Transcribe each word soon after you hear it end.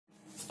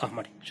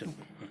Sure.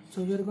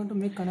 So we are going to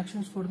make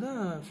connections for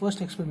the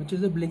first experiment, which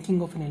is the blinking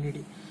of an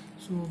LED.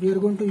 So we are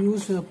going to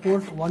use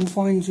port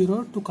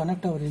 1.0 to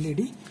connect our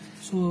LED.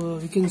 So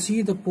you can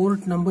see the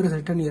port number is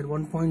written here,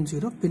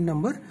 1.0 pin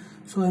number.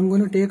 So I am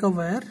going to take a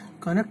wire,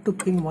 connect to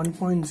pin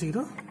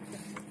 1.0,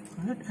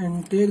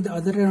 and take the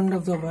other end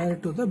of the wire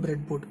to the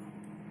breadboard.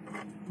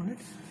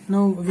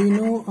 Now we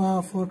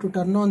know to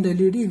turn on the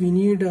LED we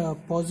need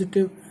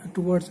positive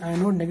towards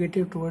anode,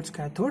 negative towards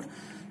cathode.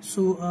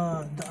 So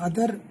the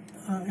other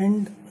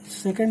end,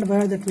 second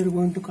wire that we are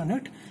going to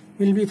connect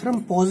will be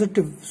from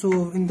positive.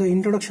 So in the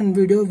introduction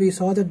video we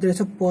saw that there is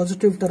a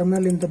positive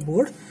terminal in the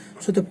board.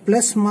 So the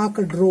plus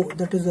marked row,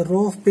 that is the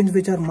row of pins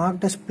which are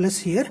marked as plus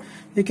here,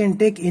 we can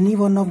take any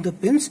one of the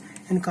pins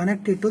and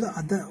connect it to the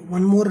other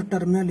one more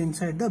terminal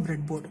inside the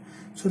breadboard.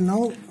 So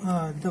now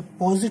the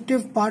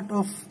positive part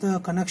of the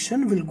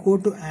connection will go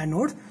to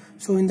anode.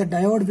 So in the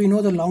diode we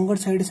know the longer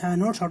side is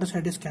anode, shorter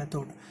side is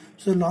cathode.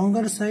 So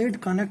longer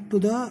side connect to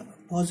the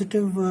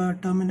positive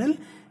terminal,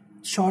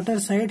 shorter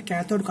side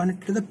cathode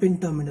connect to the pin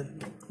terminal.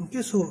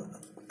 Okay, so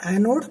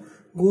anode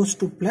goes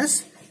to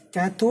plus,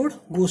 cathode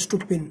goes to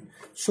pin.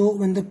 So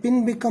when the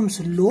pin becomes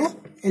low,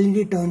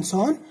 LED turns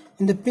on.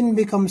 When the pin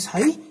becomes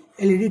high,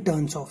 LED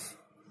turns off.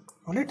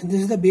 Alright,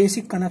 this is the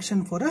basic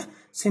connection for a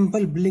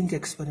simple blink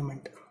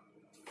experiment.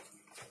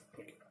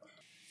 Okay.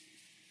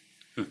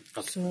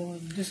 So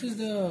this is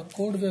the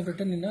code we have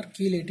written in our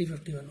Keel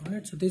 8051.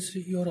 Alright, so this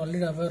you are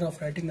already aware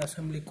of writing the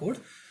assembly code.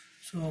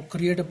 So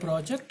create a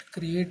project,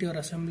 create your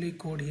assembly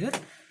code here.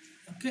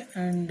 Okay,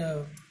 and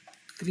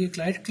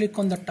right click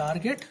on the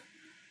target,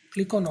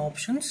 click on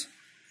options.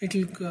 It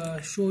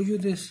will show you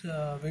this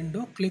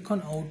window. Click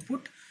on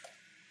output.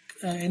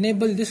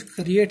 Enable this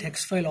create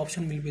hex file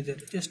option will be there.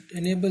 Just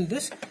enable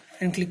this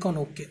and click on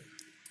OK.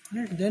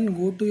 Right. Then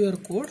go to your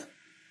code,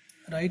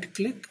 right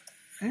click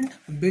and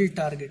build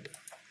target.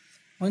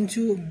 Once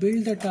you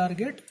build the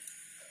target,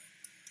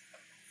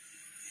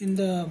 in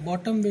the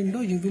bottom window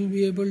you will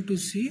be able to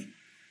see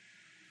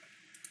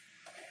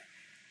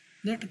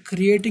that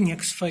creating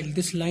hex file.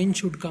 This line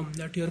should come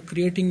that you are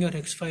creating your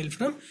hex file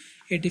from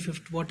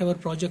 8050, whatever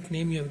project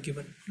name you have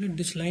given.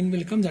 This line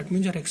will come, that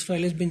means your hex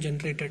file has been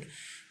generated.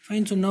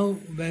 Fine, so now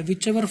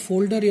whichever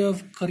folder you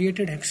have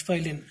created hex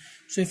file in,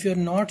 so if you are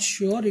not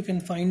sure, you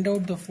can find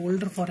out the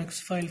folder for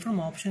hex file from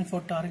option for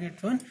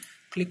target 1,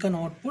 click on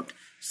output,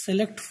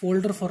 select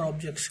folder for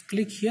objects,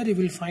 click here, you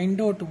will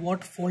find out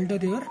what folder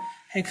your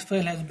hex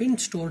file has been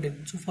stored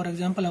in. So for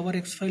example, our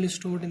hex file is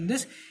stored in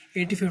this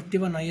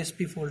 8051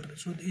 ISP folder.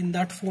 So in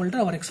that folder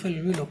our hex file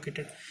will be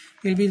located.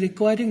 We will be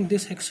requiring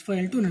this hex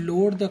file to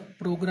load the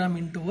program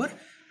into our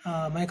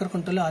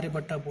microcontroller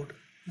ARYABHATTA board.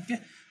 Okay,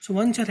 so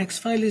once your hex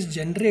file is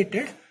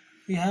generated,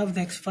 we have the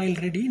hex file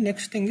ready.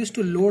 Next thing is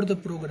to load the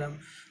program.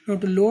 Now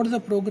to load the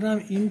program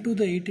into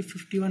the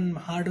 8051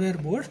 hardware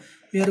board,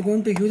 we are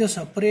going to use a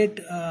separate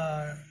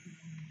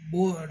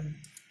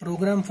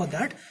program for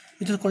that,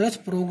 which is called as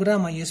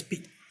program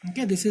ISP.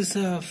 Okay, this is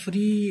a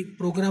free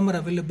programmer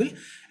available,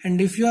 and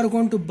if you are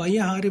going to buy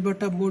a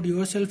ARYABHATTA board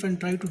yourself and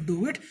try to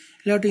do it,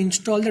 you have to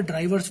install the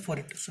drivers for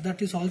it. So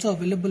that is also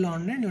available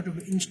online. You have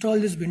to install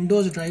this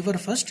Windows driver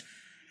first,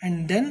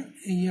 and then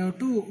you have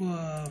to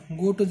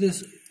go to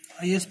this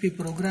ISP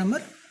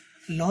programmer,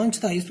 launch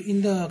the ISP.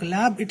 In the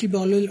lab it will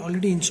be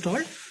already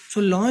installed.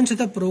 So launch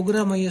the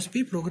program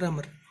ISP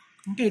programmer.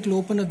 Okay, it will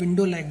open a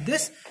window like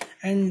this,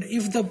 and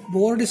if the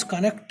board is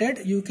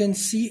connected, you can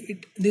see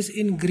this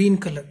in green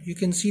color. You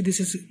can see this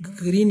is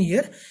green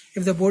here.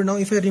 If the board, now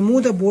if I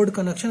remove the board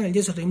connection, I'll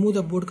just remove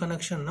the board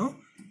connection now.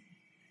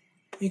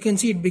 You can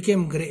see it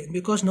became gray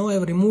because now I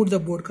have removed the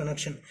board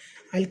connection.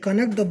 I'll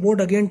connect the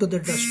board again to the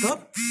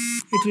desktop.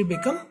 It will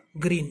become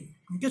green.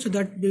 Okay, so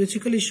that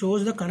basically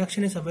shows the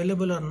connection is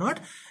available or not.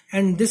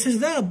 And this is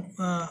the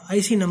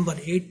IC number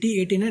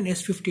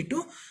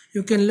 8089S52.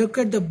 You can look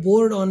at the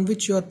board on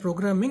which you are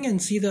programming and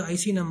see the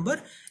IC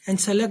number and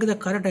select the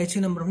correct IC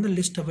number from the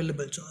list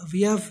available. So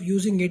we have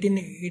using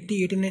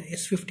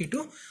 8089S52.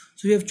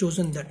 So we have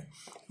chosen that.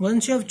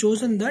 Once you have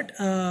chosen that,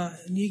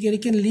 you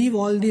can leave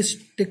all these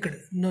ticked.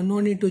 No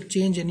need to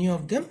change any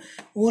of them.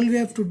 All we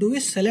have to do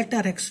is select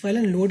our hex file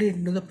and load it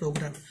into the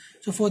program.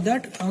 So for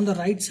that, on the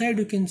right side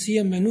you can see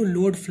a menu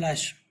load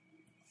flash.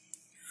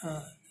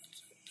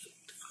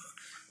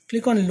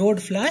 Click on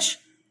load flash.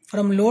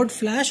 From load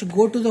flash,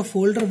 go to the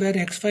folder where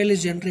hex file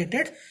is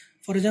generated.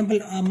 For example,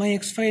 my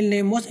hex file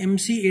name was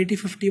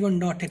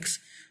mc8051.x.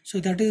 So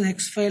that is the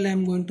hex file I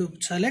am going to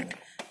select.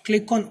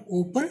 Click on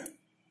open.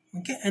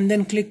 Okay, and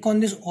then click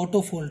on this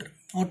auto folder,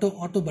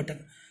 auto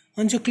button.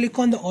 Once you click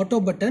on the auto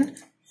button,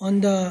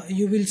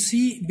 you will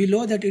see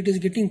below that it is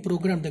getting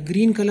programmed. The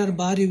green color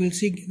bar, you will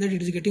see that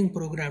it is getting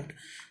programmed.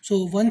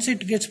 So once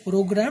it gets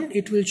programmed,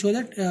 it will show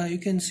that you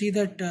can see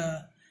that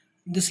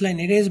this line,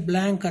 erase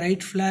blank,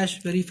 write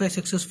flash, verify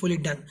successfully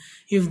done.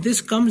 If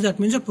this comes, that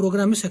means the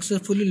program is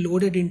successfully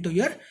loaded into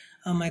your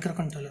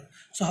microcontroller.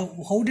 So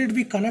how did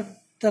we connect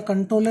the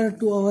controller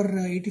to our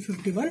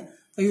 8051?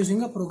 By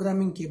using a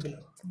programming cable.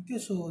 Okay,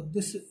 so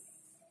this.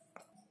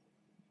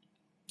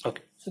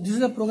 Okay. So this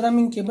is the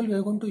programming cable we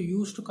are going to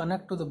use to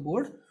connect to the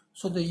board.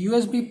 So the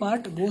USB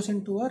part goes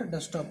into our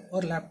desktop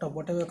or laptop,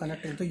 whatever you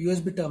connect into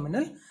USB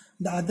terminal.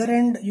 The other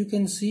end you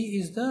can see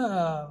is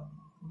the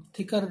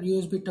thicker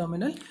USB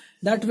terminal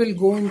that will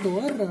go into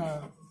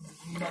our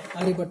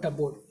ARYABHATTA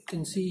board. You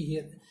can see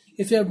here.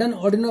 If you have done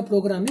Arduino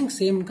programming,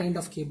 same kind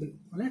of cable.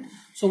 Alright.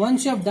 So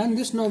once you have done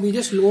this, now we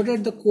just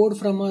loaded the code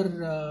from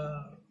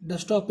our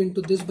desktop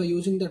into this by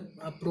using the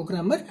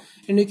programmer,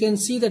 and you can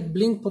see that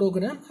blink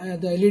program,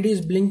 the LED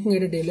is blinking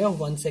at a delay of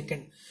 1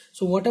 second.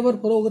 So whatever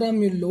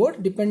program you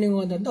load, depending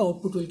on that, the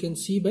output you can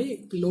see by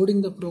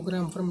loading the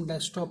program from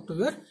desktop to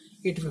your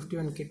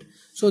 8051 kit.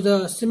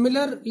 So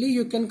similarly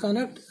you can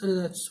connect,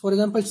 for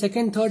example,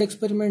 second, third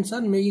experiments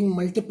are making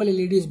multiple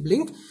LEDs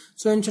blink.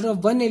 So instead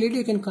of one LED,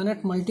 you can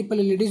connect multiple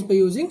LEDs by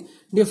using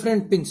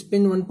different pins,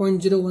 pin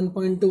 1.0,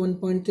 1.2,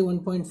 1.3,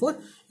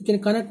 1.4. You can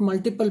connect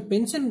multiple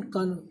pins and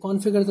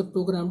configure the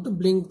program to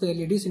blink the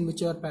LEDs in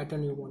whichever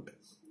pattern you want.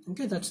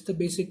 Okay, that's the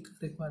basic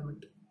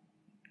requirement.